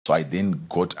So I then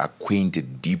got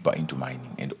acquainted deeper into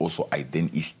mining, and also I then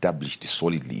established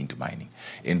solidly into mining.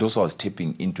 And also I was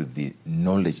tapping into the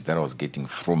knowledge that I was getting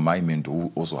from my mentor,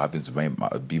 who also happens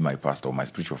to be my pastor or my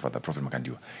spiritual father, Prophet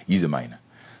Makandiwa. He's a miner.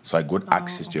 So I got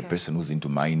access to a person who's into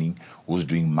mining, who's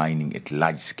doing mining at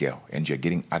large scale, and you're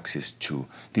getting access to,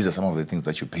 these are some of the things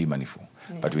that you pay money for.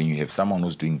 Yeah. But when you have someone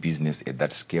who's doing business at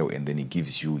that scale, and then he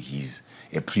gives you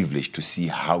a privilege to see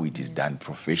how it is done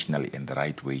professionally and the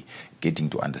right way, getting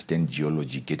to understand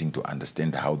geology, getting to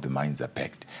understand how the mines are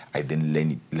packed, I then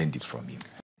learned it from him.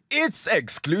 It's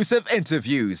Exclusive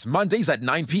Interviews, Mondays at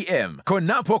 9 p.m.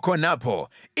 Konapo,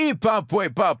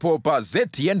 Ipapo pa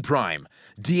ZTN Prime,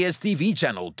 DSTV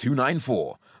channel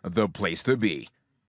 294, the place to be.